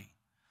morality?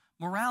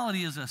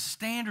 Morality is a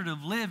standard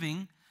of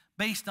living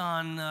based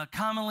on a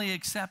commonly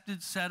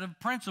accepted set of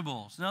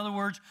principles. In other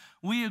words,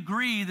 we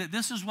agree that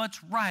this is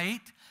what's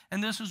right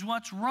and this is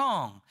what's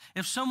wrong.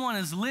 If someone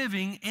is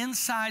living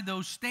inside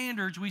those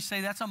standards, we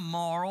say that's a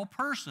moral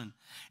person.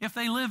 If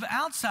they live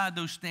outside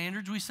those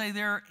standards, we say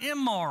they're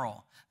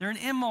immoral. They're an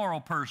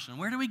immoral person.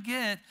 Where do we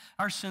get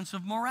our sense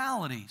of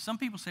morality? Some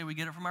people say we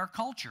get it from our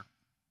culture.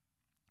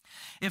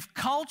 If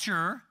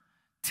culture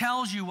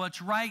tells you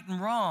what's right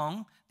and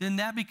wrong, then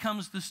that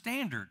becomes the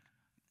standard.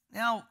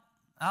 Now,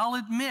 I'll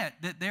admit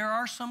that there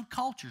are some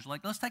cultures,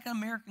 like let's take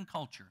American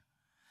culture.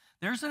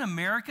 There's an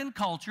American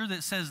culture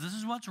that says this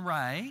is what's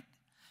right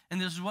and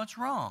this is what's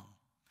wrong.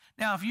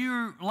 Now, if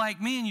you're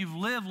like me and you've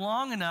lived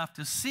long enough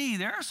to see,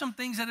 there are some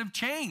things that have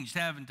changed,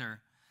 haven't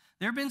there?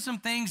 There have been some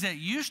things that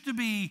used to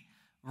be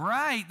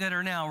right that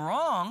are now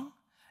wrong,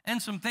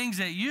 and some things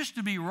that used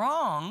to be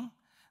wrong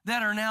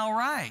that are now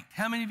right.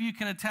 How many of you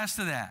can attest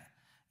to that?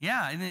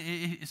 Yeah, and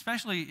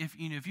especially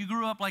if you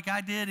grew up like I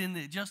did in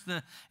the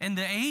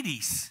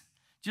 80s.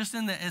 Just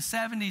in the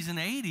 70s and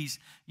 80s,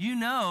 you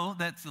know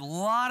that a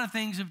lot of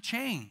things have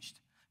changed.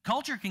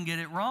 Culture can get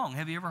it wrong.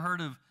 Have you ever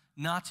heard of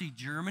Nazi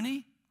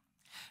Germany?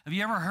 Have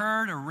you ever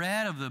heard or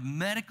read of the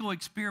medical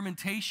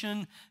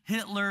experimentation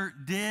Hitler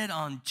did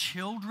on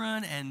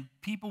children and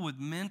people with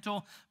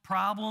mental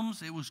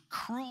problems? It was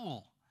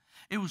cruel.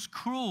 It was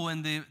cruel,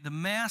 and the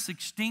mass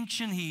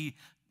extinction he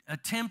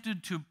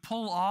attempted to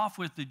pull off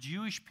with the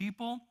Jewish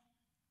people.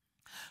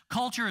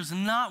 Culture is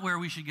not where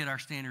we should get our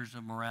standards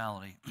of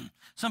morality.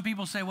 Some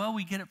people say, well,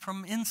 we get it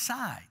from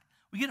inside.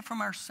 We get it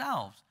from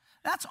ourselves.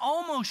 That's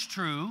almost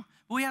true,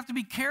 but we have to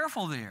be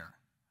careful there.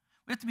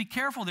 We have to be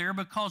careful there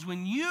because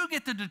when you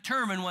get to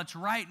determine what's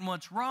right and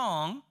what's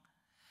wrong,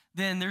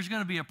 then there's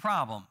going to be a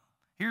problem.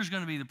 Here's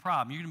going to be the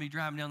problem. You're going to be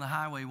driving down the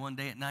highway one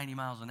day at 90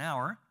 miles an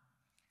hour,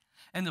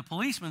 and the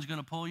policeman's going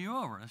to pull you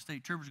over. The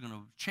state trooper's going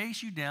to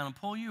chase you down and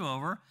pull you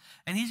over,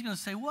 and he's going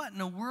to say, what in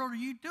the world are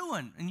you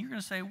doing? And you're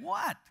going to say,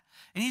 what?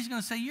 And he's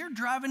going to say, you're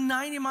driving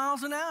 90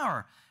 miles an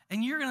hour.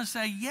 And you're going to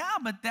say, yeah,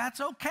 but that's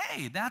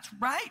okay. That's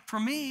right for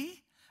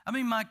me. I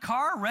mean, my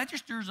car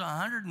registers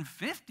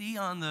 150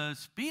 on the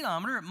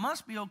speedometer. It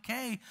must be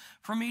okay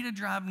for me to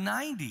drive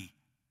 90.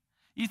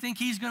 You think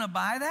he's going to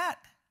buy that?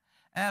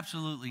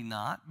 Absolutely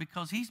not,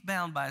 because he's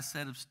bound by a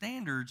set of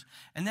standards,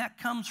 and that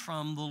comes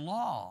from the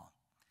law.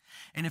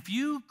 And if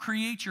you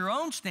create your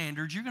own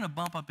standards, you're going to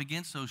bump up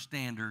against those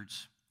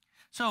standards.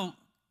 So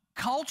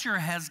culture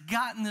has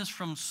gotten this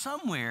from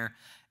somewhere,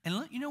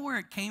 and you know where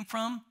it came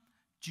from?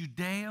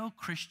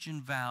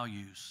 Judeo-Christian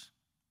values.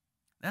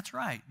 That's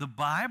right. The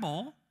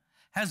Bible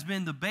has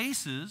been the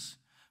basis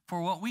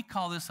for what we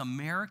call this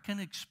American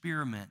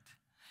experiment.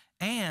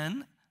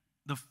 And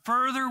the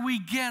further we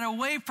get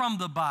away from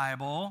the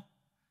Bible,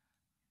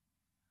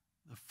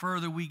 the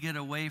further we get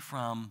away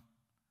from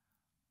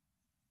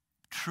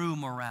true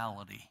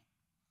morality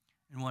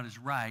and what is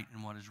right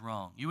and what is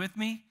wrong. You with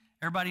me?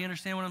 Everybody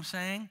understand what I'm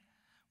saying?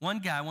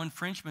 One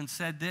Frenchman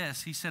said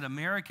this. He said,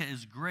 America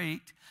is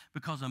great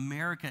because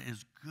America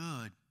is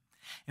good.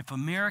 If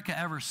America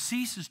ever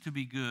ceases to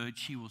be good,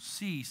 she will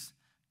cease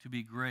to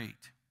be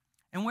great.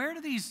 And where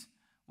do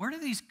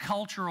these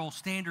cultural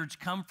standards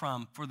come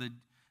from for the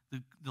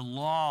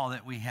law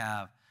that we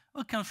have?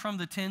 Well, it comes from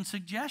the 10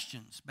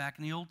 suggestions back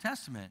in the Old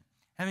Testament.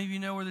 How many of you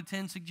know where the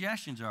 10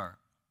 suggestions are?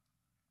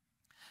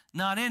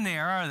 Not in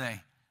there, are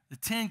they? The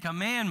 10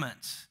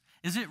 commandments.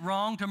 Is it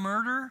wrong to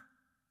murder?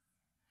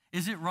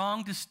 Is it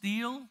wrong to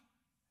steal?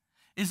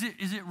 Is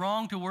it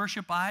wrong to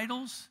worship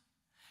idols?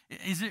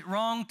 Is it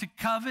wrong to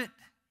covet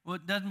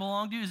what doesn't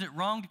belong to you? Is it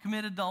wrong to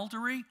commit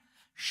adultery?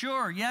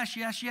 Sure, yes,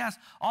 yes, yes.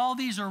 All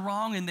these are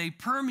wrong, and they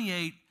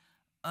permeate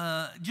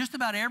just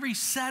about every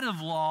set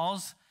of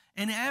laws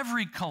in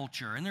every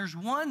culture. And there's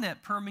one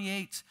that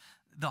permeates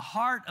the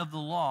heart of the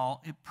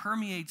law. It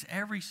permeates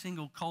every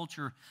single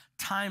culture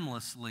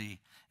timelessly.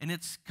 And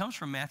it comes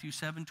from Matthew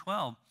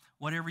 7:12.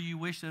 Whatever you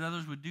wish that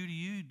others would do to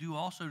you, do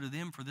also to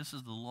them, for this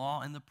is the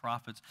law and the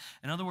prophets.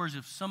 In other words,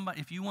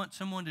 if you want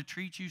someone to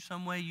treat you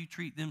some way, you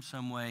treat them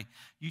some way.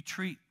 You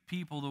treat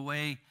people the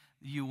way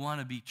you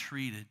want to be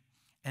treated.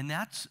 And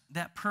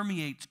that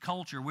permeates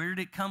culture. Where did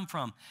it come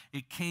from?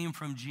 It came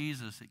from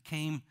Jesus. It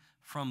came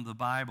from the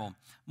Bible.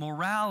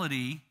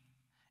 Morality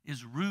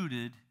is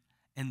rooted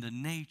in the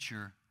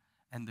nature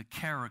and the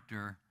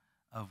character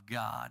of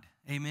God.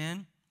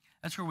 Amen?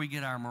 That's where we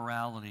get our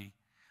morality.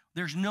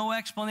 There's no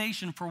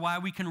explanation for why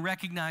we can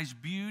recognize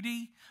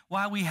beauty,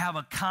 why we have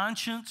a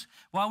conscience,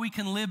 why we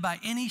can live by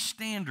any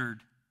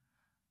standard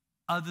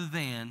other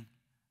than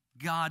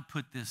God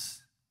put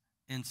this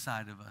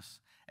inside of us.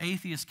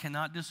 Atheists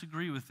cannot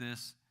disagree with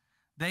this.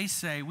 They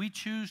say we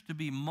choose to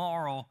be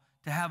moral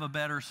to have a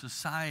better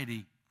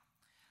society.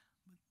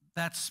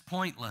 That's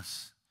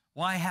pointless.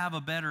 Why have a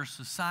better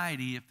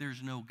society if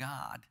there's no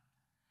God?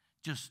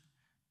 Just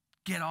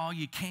get all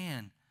you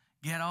can.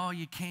 get all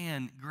you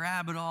can,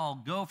 grab it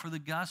all, go for the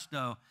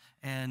gusto,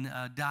 and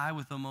die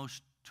with the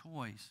most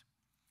toys.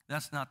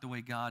 That's not the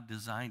way God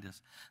designed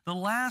us. The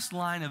last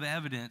line of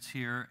evidence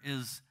here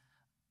is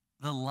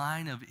the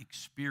line of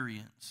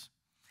experience.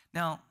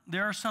 Now,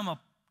 there are some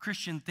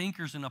Christian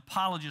thinkers and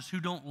apologists who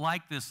don't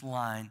like this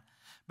line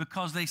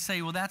because they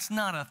say, well, that's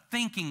not a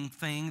thinking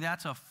thing,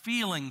 that's a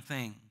feeling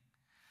thing.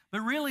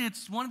 But really,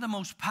 it's one of the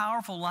most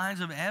powerful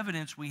lines of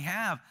evidence we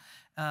have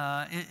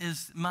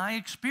is my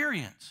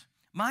experience.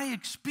 My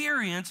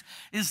experience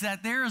is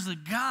that there is a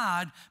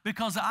God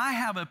because I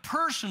have a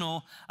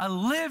personal, a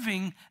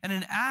living, and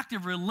an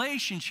active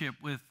relationship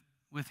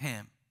with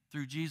him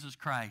through Jesus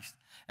Christ.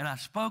 And I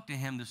spoke to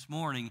him this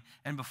morning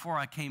and before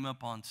I came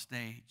up on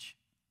stage.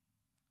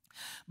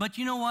 But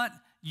you know what?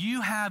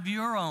 You have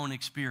your own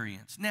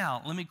experience.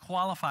 Now, let me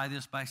qualify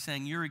this by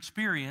saying your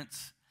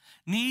experience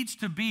needs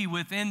to be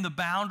within the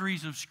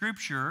boundaries of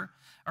Scripture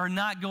or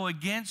not go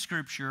against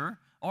Scripture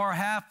or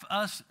have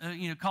us,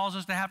 cause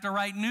us to have to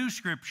write new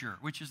Scripture,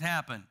 which has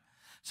happened.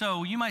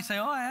 So you might say,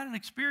 oh, I had an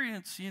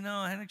experience,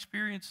 I had an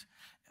experience.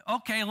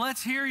 Okay,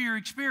 let's hear your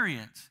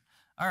experience.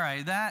 All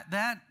right,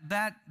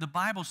 that the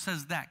Bible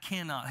says that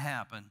cannot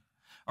happen.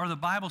 Or the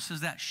Bible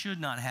says that should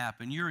not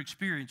happen. Your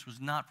experience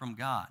was not from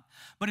God.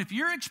 But if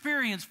your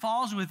experience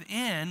falls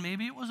within,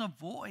 maybe it was a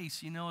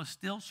voice, a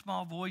still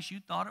small voice. You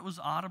thought it was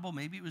audible.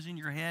 Maybe it was in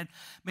your head.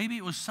 Maybe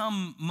it was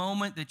some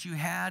moment that you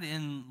had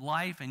in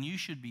life and you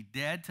should be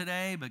dead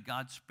today, but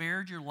God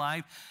spared your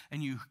life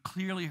and you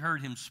clearly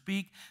heard him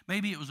speak.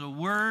 Maybe it was a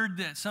word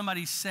that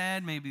somebody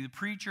said, maybe the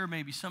preacher,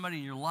 maybe somebody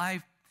in your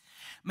life.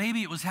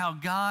 Maybe it was how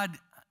God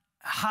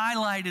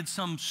highlighted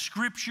some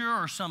scripture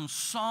or some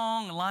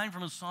song, a line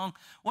from a song,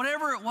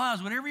 whatever it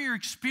was, whatever your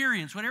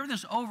experience, whatever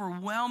this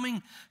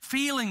overwhelming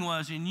feeling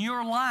was in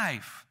your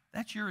life,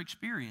 that's your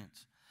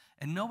experience.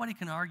 And nobody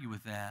can argue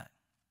with that.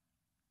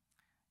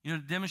 To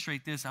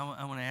demonstrate this, I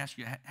want to ask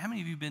you, how many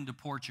of you been to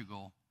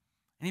Portugal?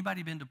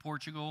 Anybody been to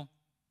Portugal?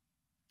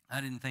 I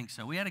didn't think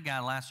so. We had a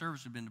guy last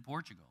service who'd been to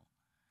Portugal.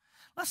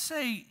 Let's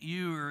say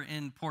you're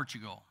in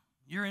Portugal.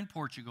 You're in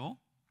Portugal,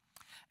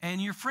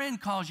 and your friend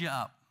calls you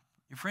up.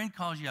 Your friend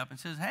calls you up and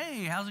says,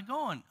 hey, how's it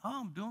going?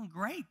 Oh, I'm doing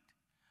great.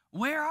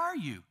 Where are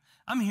you?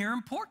 I'm here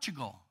in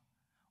Portugal.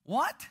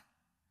 What?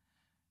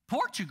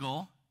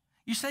 Portugal?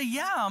 You say,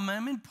 yeah,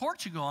 I'm in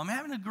Portugal. I'm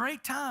having a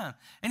great time.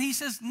 And he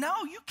says,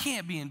 no, you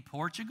can't be in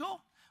Portugal.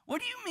 What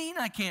do you mean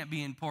I can't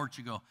be in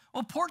Portugal?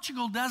 Well,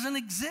 Portugal doesn't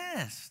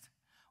exist.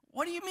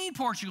 What do you mean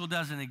Portugal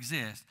doesn't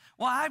exist?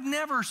 Well, I've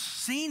never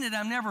seen it.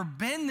 I've never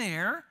been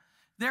there.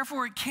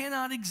 Therefore, it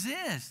cannot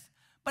exist.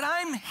 But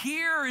I'm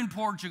here in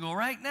Portugal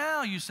right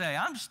now, you say.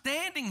 I'm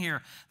standing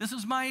here. This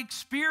is my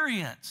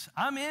experience.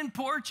 I'm in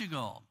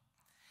Portugal.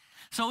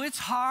 So it's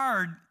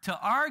hard to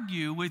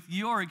argue with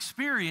your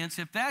experience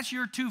if that's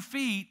your 2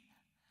 feet,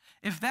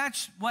 if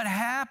that's what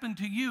happened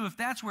to you, if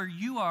that's where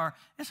you are.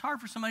 It's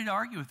hard for somebody to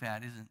argue with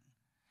that, isn't it?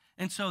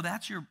 And so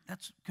that's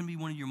can be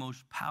one of your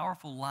most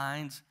powerful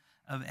lines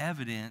of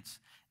evidence.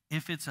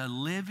 If it's a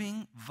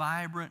living,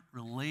 vibrant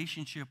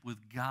relationship with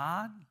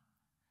God,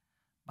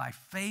 by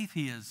faith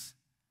he has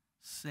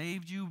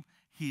saved you,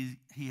 he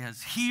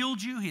has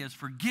healed you, he has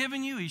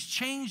forgiven you, he's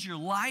changed your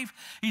life,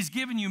 he's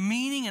given you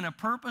meaning and a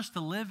purpose to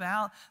live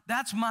out.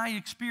 That's my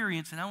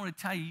experience, and I want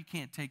to tell you, you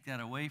can't take that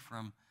away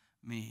from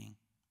me.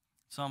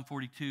 Psalm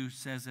 42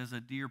 says, as a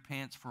deer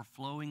pants for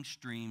flowing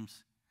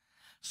streams,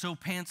 so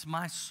pants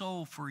my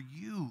soul for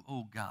you,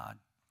 O God.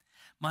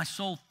 My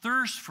soul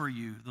thirsts for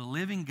you, the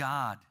living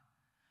God.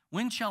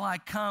 When shall I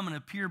come and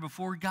appear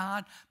before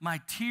God?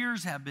 My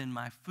tears have been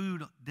my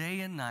food day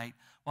and night,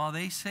 while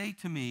they say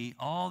to me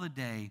all the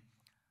day,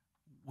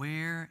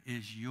 where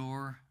is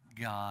your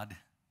God?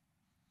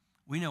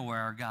 We know where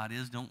our God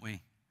is, don't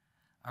we?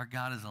 Our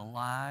God is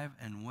alive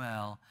and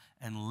well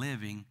and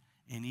living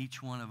in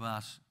each one of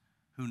us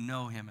who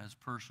know him as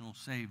personal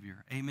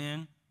Savior.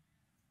 Amen?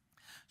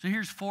 So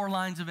here's 4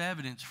 lines of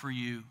evidence for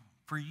you.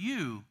 For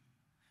you,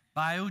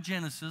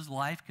 biogenesis,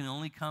 life can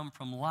only come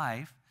from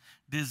life.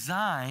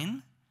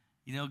 Design,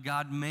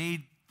 God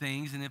made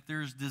things, and if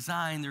there's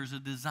design, there's a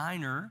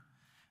designer.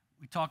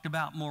 We talked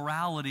about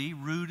morality,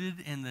 rooted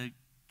in the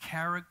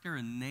character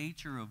and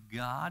nature of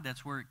God.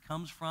 That's where it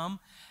comes from.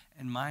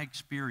 And my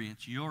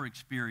experience, your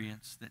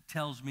experience, that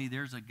tells me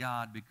there's a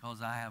God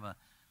because I have a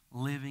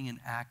living and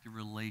active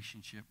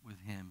relationship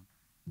with him.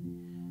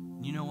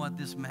 You know what?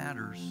 This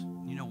matters.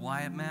 You know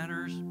why it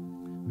matters?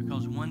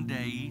 Because one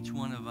day each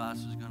one of us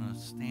is going to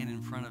stand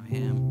in front of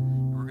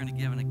him. We're going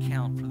to give an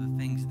account for the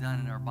things done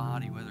in our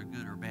body, whether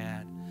good or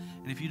bad.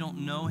 And if you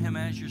don't know him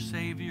as your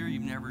Savior,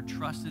 you've never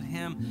trusted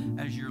him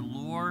as your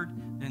Lord,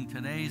 then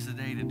today's the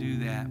day to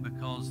do that,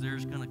 because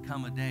there's going to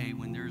come a day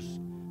when there's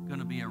going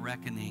to be a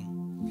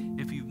reckoning.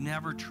 If you've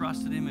never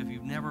trusted him, if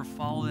you've never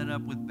followed that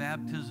up with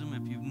baptism,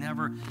 if you've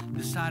never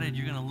decided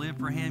you're going to live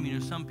for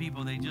him, some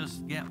people, they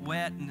just get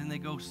wet and then they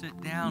go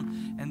sit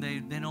down and they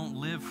don't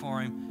live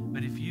for him.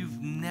 But if you've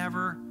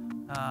never,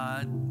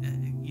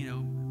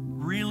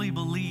 really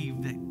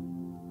believed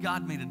that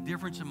God made a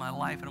difference in my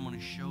life and I'm going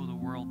to show the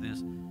world this,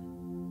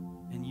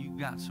 and you've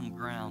got some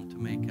ground to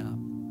make up.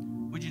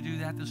 Would you do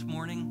that this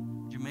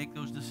morning? Would you make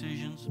those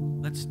decisions?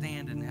 Let's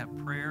stand and have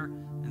prayer,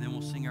 and then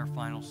we'll sing our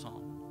final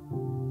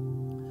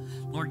song.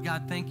 Lord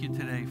God, thank you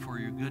today for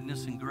your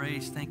goodness and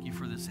grace. Thank you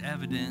for this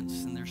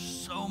evidence, and there's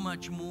so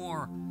much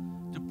more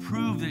to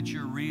prove that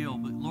you're real.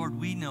 But Lord,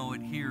 we know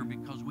it here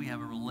because we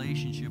have a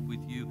relationship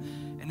with you.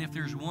 And if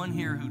there's one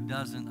here who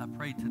doesn't, I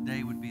pray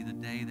today would be the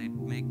day they'd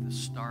make the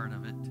start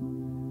of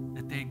it,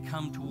 that they'd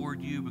come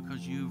toward you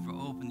because you've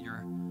opened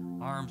your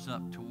arms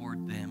up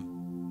toward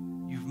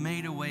them. You've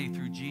made a way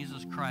through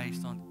Jesus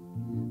Christ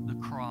on the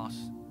cross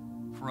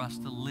for us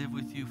to live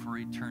with you for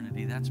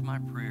eternity. That's my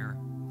prayer.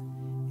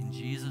 In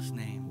Jesus'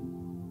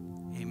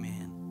 name,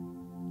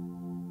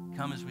 amen.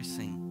 Come as we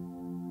sing.